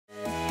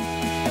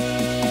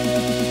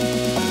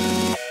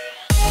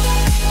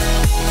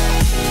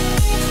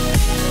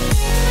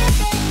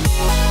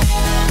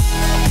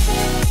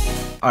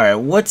Alright,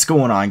 what's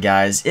going on,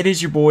 guys? It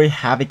is your boy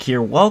Havoc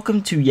here.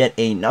 Welcome to yet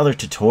another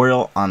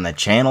tutorial on the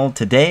channel.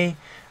 Today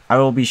I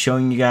will be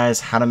showing you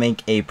guys how to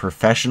make a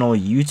professional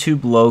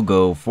YouTube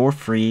logo for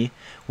free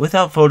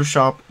without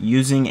Photoshop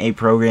using a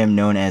program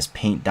known as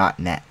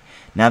Paint.net.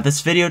 Now, if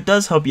this video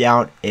does help you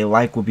out, a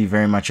like will be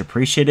very much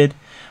appreciated.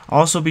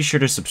 Also, be sure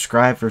to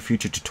subscribe for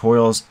future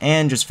tutorials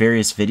and just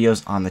various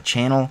videos on the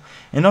channel,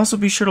 and also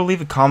be sure to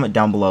leave a comment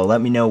down below. Let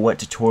me know what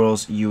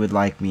tutorials you would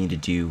like me to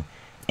do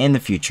in the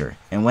future.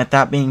 And with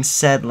that being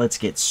said, let's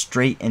get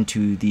straight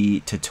into the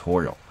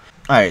tutorial.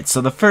 Alright,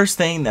 so the first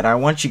thing that I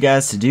want you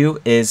guys to do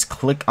is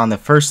click on the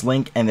first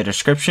link in the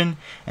description,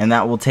 and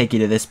that will take you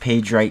to this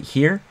page right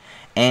here.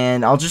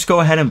 And I'll just go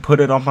ahead and put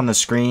it up on the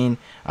screen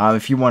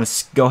if you want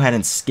to go ahead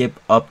and skip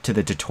up to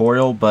the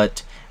tutorial,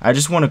 but I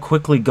just want to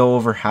quickly go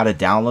over how to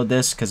download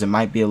this because it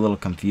might be a little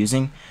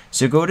confusing.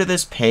 So go to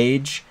this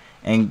page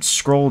and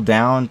scroll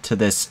down to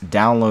this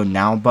download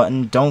now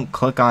button. Don't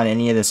click on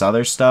any of this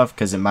other stuff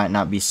because it might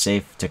not be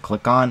safe to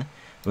click on,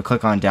 but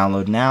click on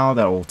download now.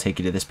 That will take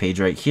you to this page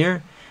right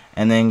here,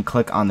 and then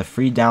click on the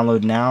free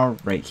download now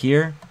right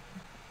here.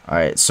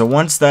 Alright, so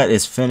once that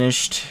is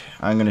finished,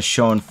 I'm going to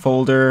show in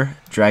folder,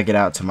 drag it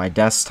out to my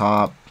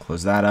desktop,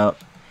 close that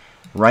up,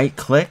 right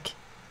click,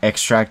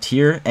 extract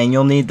here, and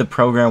you'll need the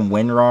program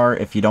WinRAR.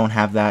 If you don't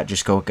have that,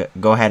 just go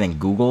ahead and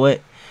Google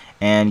it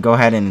and go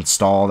ahead and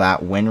install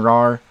that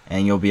WinRAR,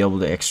 and you'll be able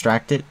to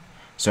extract it.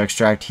 So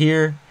extract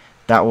here,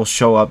 that will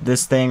show up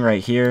this thing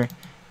right here.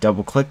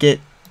 Double click it,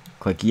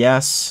 click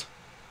yes.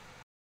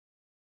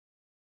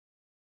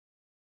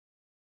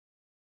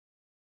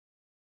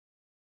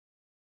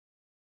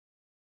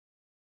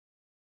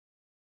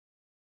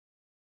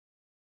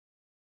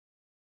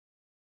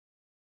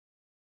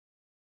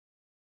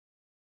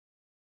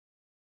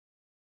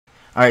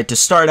 Alright, to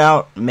start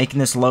out making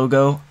this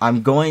logo,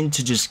 I'm going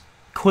to just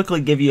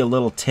quickly give you a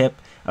little tip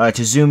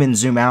to zoom in,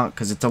 zoom out,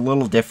 because it's a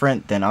little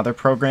different than other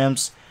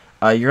programs.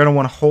 You're going to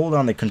want to hold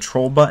on the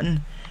control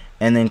button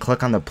and then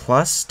click on the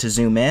plus to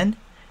zoom in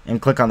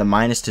and click on the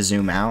minus to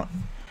zoom out.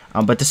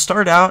 But to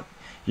start out,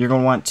 you're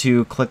going to want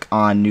to click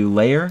on new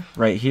layer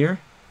right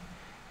here.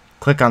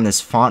 Click on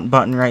this font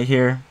button right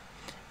here.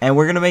 And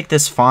we're going to make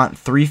this font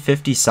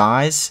 350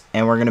 size,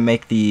 and we're going to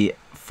make the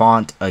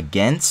font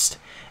against.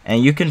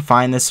 And you can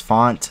find this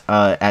font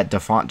at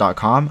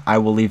dafont.com. I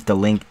will leave the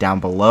link down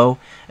below.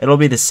 It'll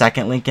be the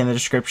second link in the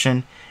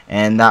description,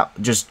 and that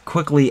just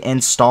quickly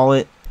install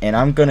it. And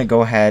I'm gonna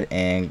go ahead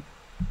and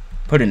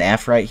put an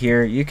F right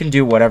here. You can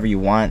do whatever you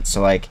want.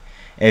 So like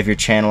if your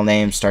channel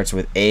name starts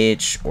with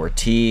H or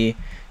T,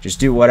 just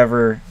do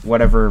whatever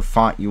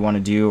font you want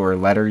to do or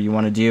letter you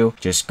want to do.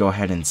 Just go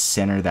ahead and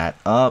center that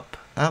up.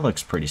 That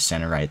looks pretty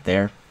center right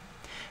there.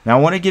 Now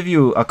I want to give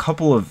you a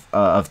couple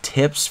of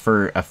tips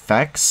for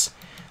effects.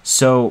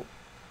 So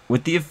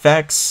with the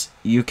effects,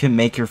 you can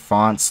make your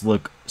fonts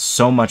look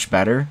so much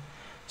better.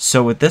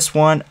 So with this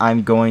one,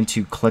 I'm going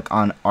to click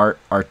on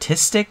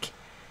artistic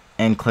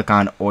and click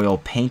on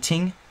oil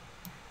painting,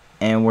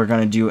 and we're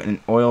going to do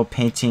an oil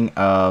painting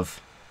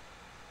of,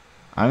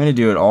 I'm going to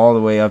do it all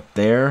the way up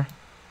there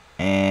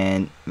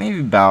and maybe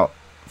about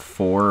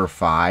 4 or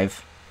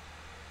 5.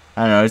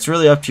 I don't know, it's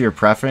really up to your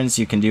preference.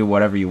 You can do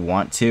whatever you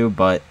want to,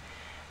 but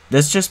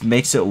this just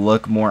makes it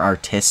look more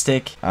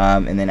artistic.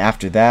 And then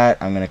after that,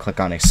 I'm going to click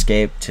on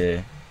escape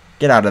to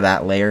get out of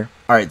that layer.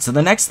 Alright, so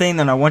the next thing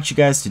that I want you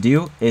guys to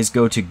do is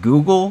go to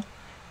Google,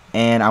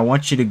 and I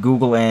want you to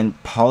Google in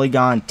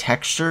polygon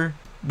texture.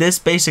 This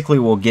basically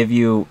will give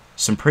you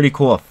some pretty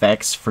cool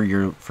effects for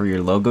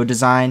your logo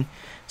design.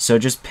 So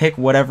just pick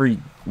whatever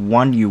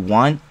one you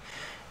want.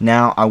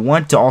 Now, I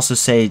want to also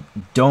say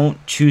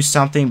don't choose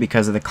something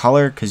because of the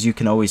color, because you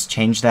can always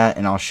change that,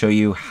 and I'll show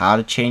you how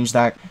to change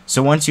that.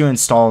 So once you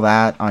install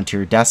that onto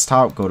your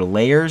desktop, go to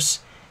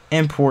Layers,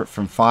 Import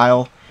from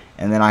File,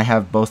 and then I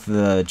have both of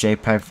the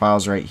JPEG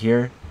files right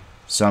here.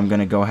 So I'm going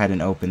to go ahead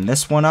and open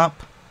this one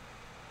up.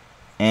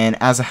 And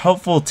as a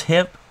helpful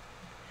tip,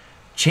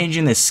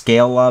 changing the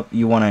scale up,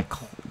 you want to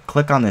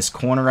click on this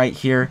corner right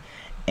here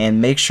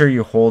and make sure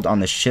you hold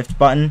on the Shift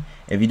button.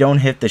 If you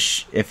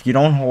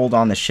don't hold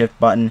on the Shift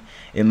button,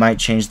 it might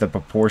change the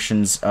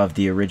proportions of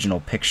the original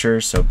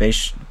picture. So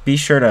be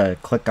sure to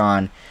click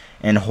on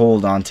and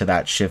hold on to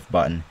that Shift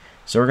button.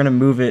 So we're gonna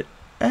move it,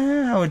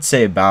 I would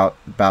say about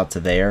to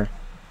there,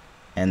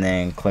 and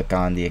then click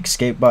on the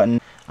Escape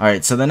button.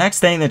 Alright, so the next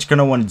thing that you're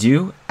gonna want to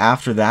do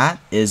after that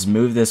is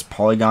move this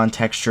polygon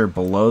texture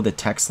below the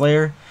text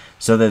layer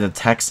so that the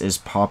text is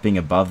popping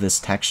above this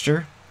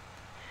texture.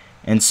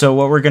 And so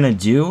what we're gonna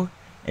do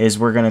is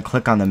we're going to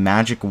click on the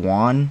magic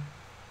wand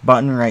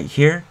button right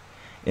here,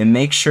 and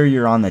make sure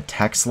you're on the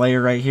text layer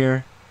right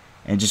here,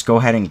 and just go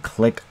ahead and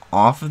click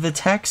off of the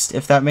text,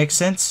 if that makes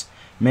sense.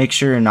 Make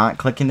sure you're not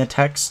clicking the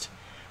text.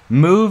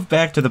 Move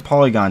back to the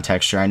polygon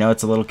texture. I know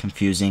it's a little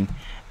confusing,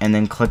 and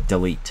then click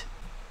delete.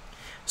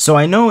 So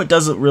I know it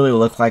doesn't really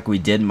look like we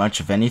did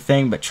much of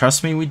anything, but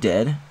trust me, we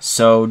did.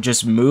 So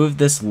just move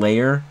this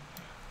layer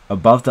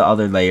above the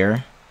other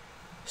layer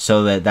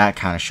so that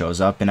kind of shows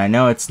up. And I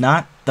know it's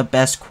not the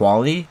best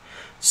quality,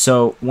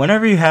 So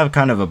whenever you have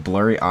kind of a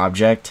blurry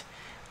object,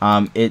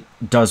 it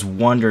does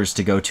wonders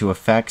to go to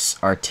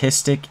Effects,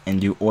 Artistic,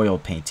 and do Oil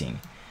Painting.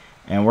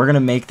 And we're going to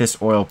make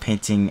this oil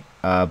painting,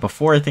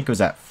 before I think it was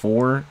at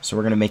 4, so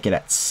we're going to make it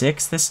at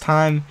 6 this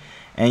time.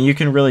 And you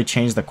can really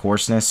change the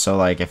coarseness, so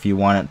like if you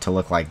want it to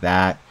look like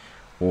that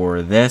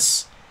or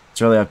this,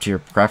 it's really up to your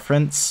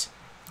preference.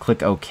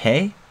 Click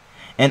OK.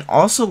 And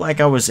also, like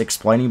I was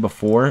explaining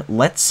before,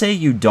 let's say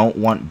you don't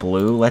want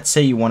blue, let's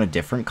say you want a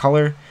different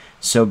color.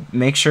 So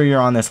make sure you're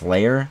on this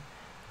layer,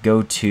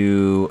 go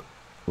to,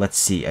 let's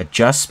see,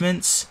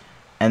 Adjustments,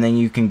 and then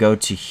you can go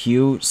to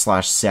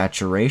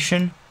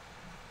Hue/Saturation.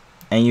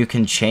 And you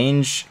can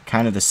change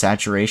kind of the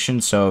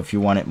saturation, so if you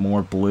want it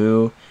more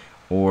blue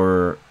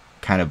or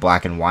kind of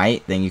black and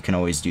white, then you can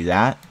always do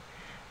that.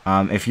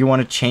 If you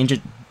want to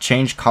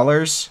change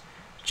colors,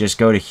 just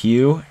go to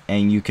Hue,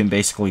 and you can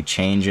basically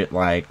change it,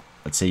 like,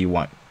 let's say you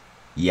want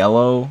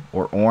yellow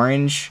or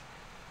orange.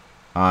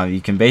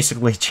 You can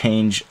basically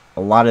change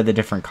a lot of the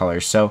different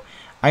colors. So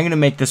I'm going to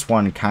make this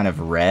one kind of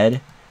red,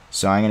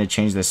 so I'm going to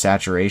change the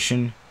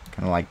saturation,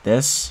 kind of like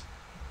this.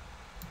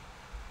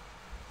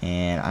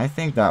 And I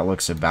think that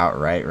looks about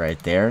right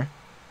there.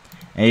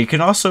 And you can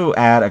also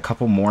add a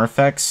couple more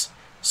effects.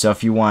 So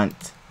if you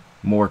want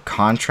more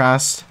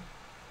contrast,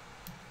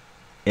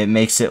 it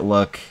makes it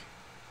look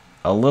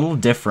a little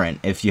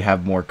different if you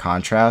have more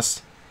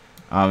contrast.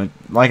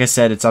 Like I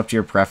said, it's up to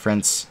your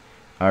preference,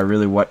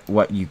 really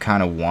what you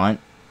kind of want.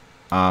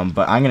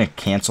 But I'm going to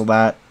cancel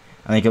that.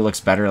 I think it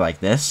looks better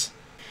like this.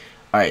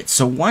 Alright,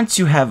 so once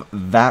you have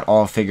that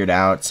all figured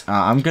out,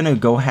 I'm going to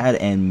go ahead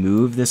and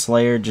move this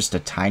layer just a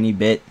tiny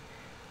bit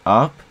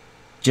up,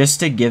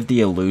 just to give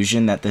the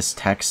illusion that this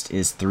text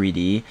is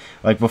 3D.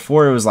 Like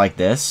before it was like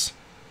this,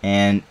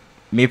 and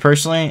me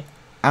personally,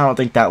 I don't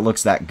think that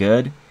looks that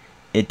good.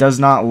 It does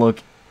not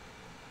look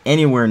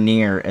anywhere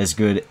near as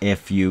good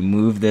if you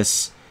move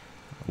this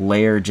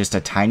layer just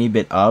a tiny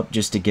bit up,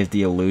 just to give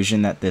the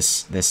illusion that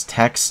this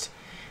text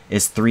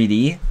is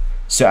 3D.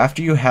 So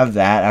after you have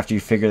that, after you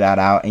figure that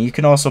out, and you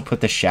can also put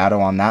the shadow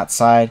on that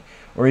side,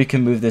 or you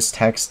can move this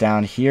text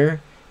down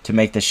here to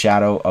make the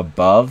shadow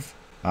above.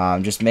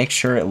 Just make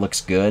sure it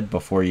looks good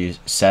before you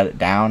set it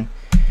down.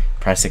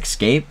 Press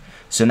escape.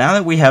 So now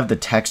that we have the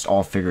text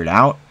all figured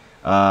out,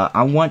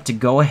 I want to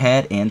go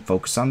ahead and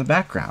focus on the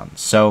background.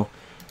 So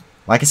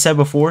like I said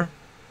before,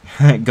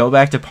 go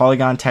back to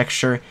polygon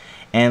texture,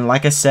 and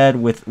like I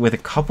said, with a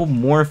couple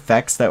more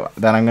effects that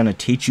I'm going to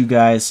teach you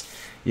guys,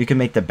 you can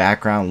make the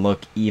background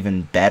look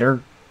even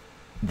better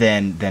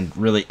than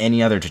really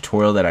any other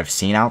tutorial that I've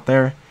seen out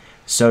there.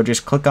 So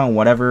just click on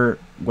whatever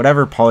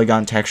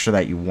polygon texture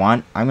that you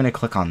want. I'm going to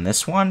click on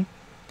this one.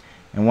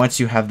 And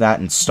once you have that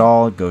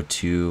installed, go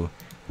to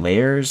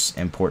Layers,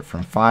 Import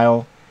from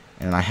File,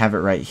 and I have it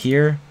right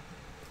here.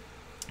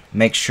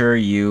 Make sure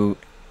you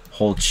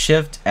hold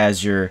Shift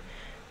as you're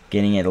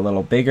getting it a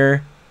little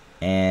bigger,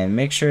 and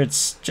make sure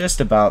it's just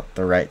about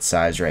the right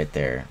size right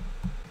there.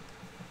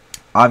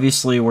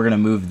 Obviously, we're going to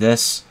move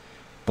this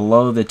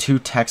below the 2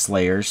 text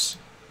layers,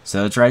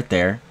 so it's right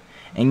there.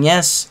 And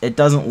yes, it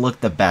doesn't look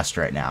the best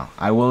right now.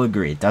 I will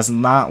agree, it does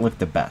not look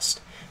the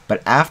best.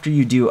 But after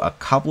you do a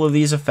couple of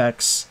these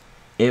effects,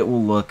 it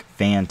will look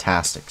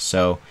fantastic.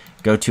 So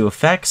go to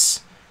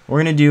Effects.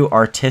 We're going to do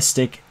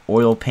Artistic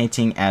Oil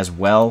Painting as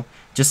well,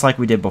 just like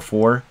we did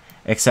before,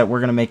 except we're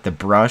going to make the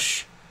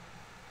brush.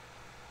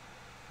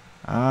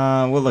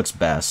 What looks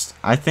best?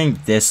 I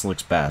think this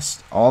looks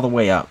best, all the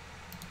way up.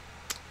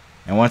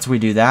 And once we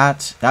do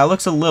that, that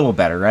looks a little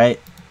better, right?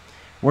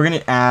 We're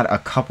going to add a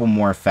couple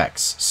more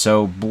effects.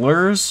 So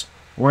blurs,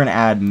 we're going to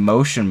add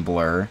motion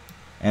blur,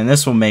 and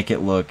this will make it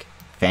look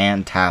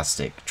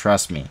fantastic,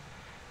 trust me.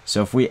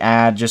 So if we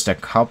add just a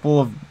couple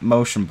of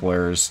motion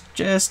blurs,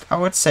 just, I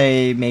would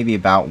say maybe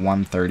about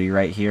 130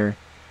 right here.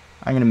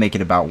 I'm going to make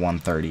it about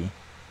 130.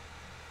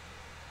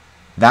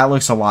 That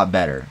looks a lot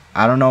better.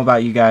 I don't know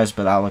about you guys,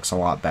 but that looks a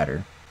lot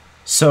better.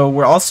 So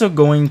we're also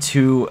going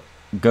to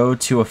go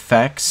to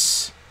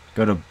Effects,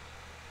 go to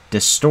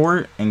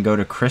Distort, and go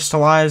to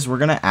Crystallize. We're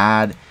going to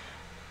add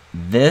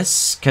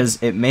this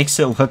because it makes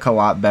it look a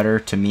lot better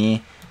to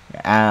me.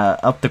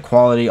 Up the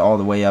quality all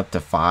the way up to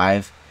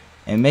 5.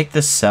 And make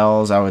the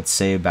cells, I would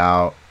say,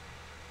 about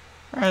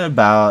right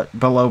about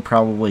below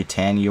probably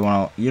 10. You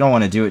don't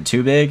want to do it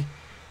too big,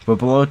 but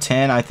below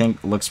 10 I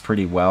think looks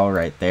pretty well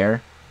right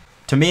there.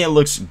 To me it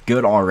looks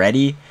good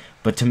already,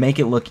 but to make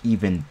it look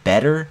even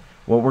better,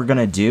 what we're going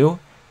to do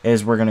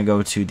is we're going to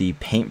go to the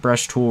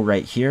paintbrush tool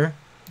right here,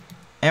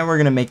 and we're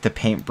going to make the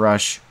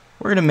paintbrush,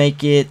 we're going to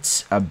make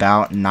it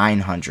about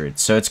 900.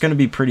 So it's going to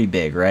be pretty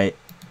big, right?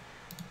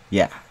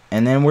 Yeah.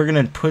 And then we're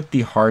going to put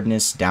the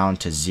hardness down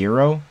to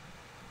 0.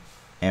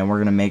 And we're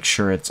going to make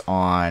sure it's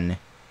on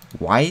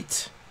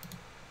white.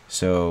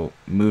 So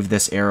move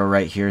this arrow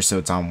right here so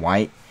it's on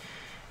white.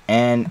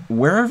 And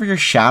wherever your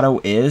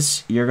shadow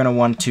is, you're going to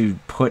want to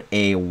put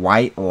a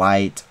white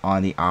light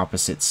on the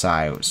opposite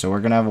side. So we're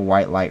going to have a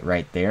white light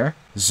right there.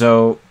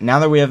 So now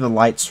that we have the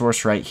light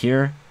source right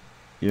here,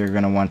 you're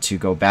going to want to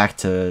go back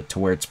to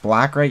where it's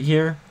black right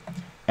here.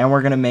 and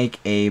we're going to make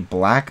a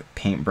black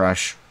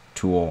paintbrush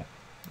tool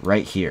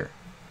right here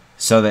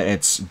so that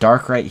it's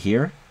dark right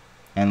here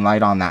and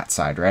light on that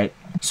side, right?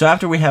 So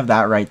after we have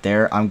that right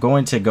there, I'm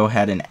going to go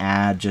ahead and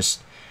add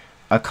just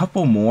a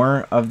couple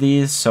more of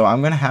these. So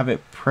I'm going to have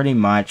it pretty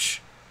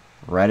much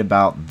right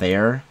about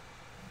there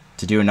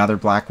to do another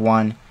black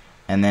one,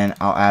 and then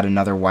I'll add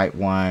another white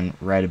one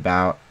right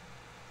about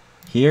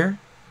here,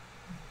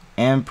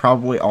 and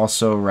probably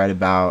also right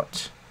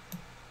about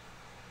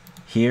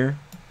here,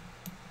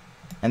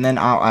 and then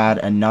I'll add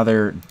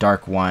another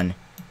dark one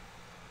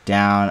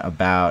down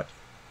about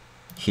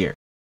here.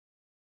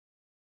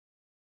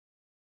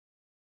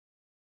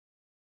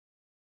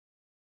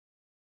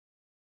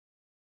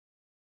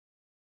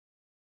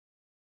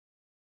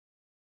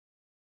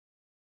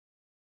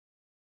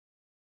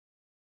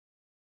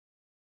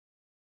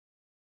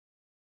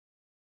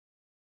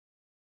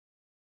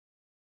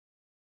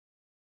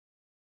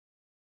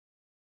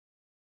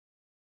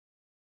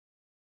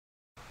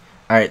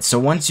 Alright, so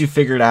once you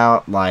figured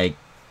out like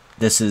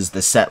this is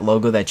the set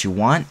logo that you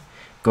want,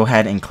 go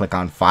ahead and click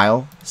on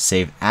File,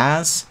 Save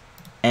As,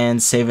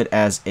 and save it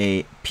as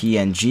a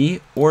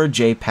PNG or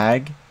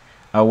JPEG,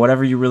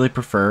 whatever you really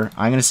prefer.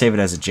 I'm going to save it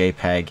as a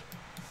JPEG,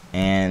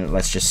 and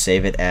let's just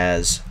save it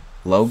as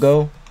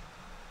logo.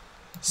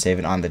 Save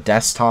it on the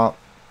desktop,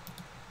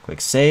 click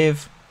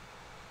Save,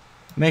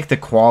 make the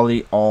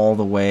quality all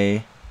the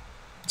way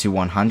to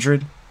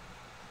 100,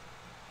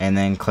 and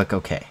then click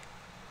OK.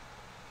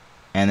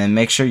 And then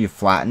make sure you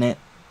flatten it,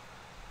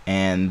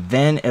 and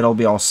then it'll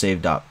be all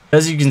saved up.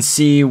 As you can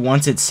see,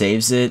 once it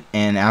saves it,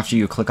 and after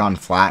you click on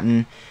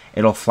flatten,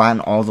 it'll flatten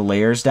all the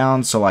layers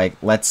down. So like,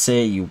 let's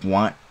say you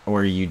want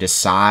or you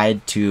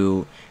decide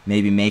to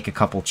maybe make a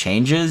couple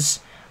changes,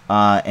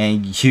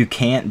 and you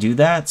can't do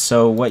that.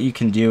 So what you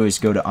can do is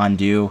go to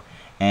undo,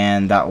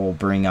 and that will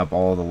bring up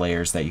all the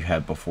layers that you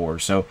had before.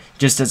 So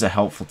just as a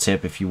helpful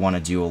tip, if you want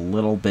to do a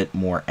little bit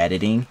more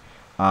editing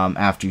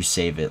after you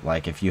save it,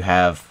 like if you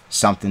have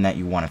something that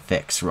you want to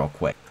fix real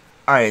quick.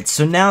 Alright,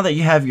 so now that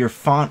you have your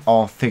font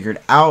all figured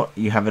out,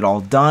 you have it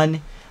all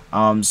done,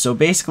 so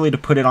basically to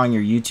put it on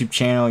your YouTube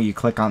channel, you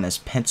click on this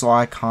pencil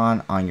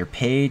icon on your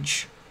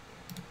page,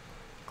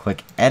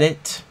 click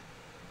edit,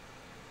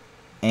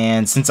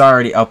 and since I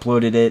already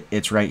uploaded it,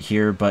 it's right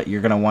here, but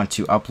you're going to want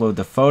to upload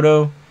the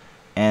photo,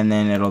 and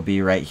then it'll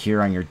be right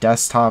here on your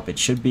desktop. It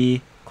should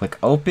be. Click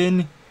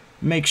open,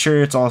 make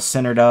sure it's all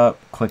centered up,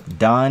 click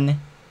done,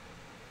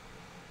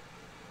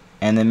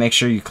 and then make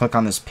sure you click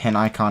on this pen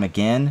icon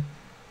again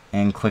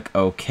and click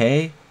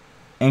OK.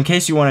 In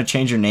case you want to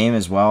change your name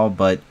as well,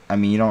 but I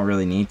mean you don't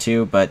really need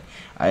to, but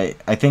I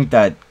think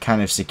that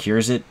kind of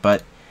secures it.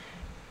 But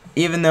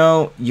even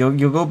though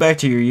you'll go back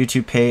to your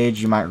YouTube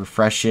page, you might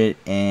refresh it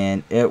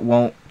and it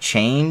won't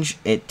change.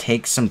 It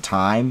takes some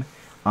time,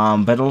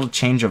 but it'll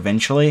change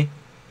eventually.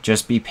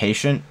 Just be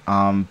patient.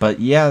 But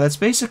yeah, that's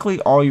basically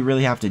all you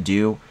really have to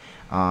do.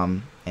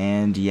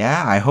 And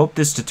yeah, I hope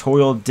this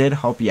tutorial did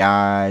help you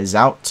guys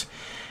out.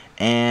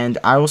 And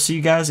I will see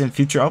you guys in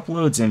future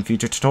uploads and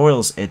future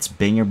tutorials. It's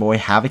been your boy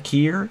Havoc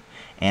here,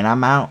 and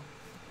I'm out.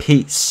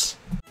 Peace.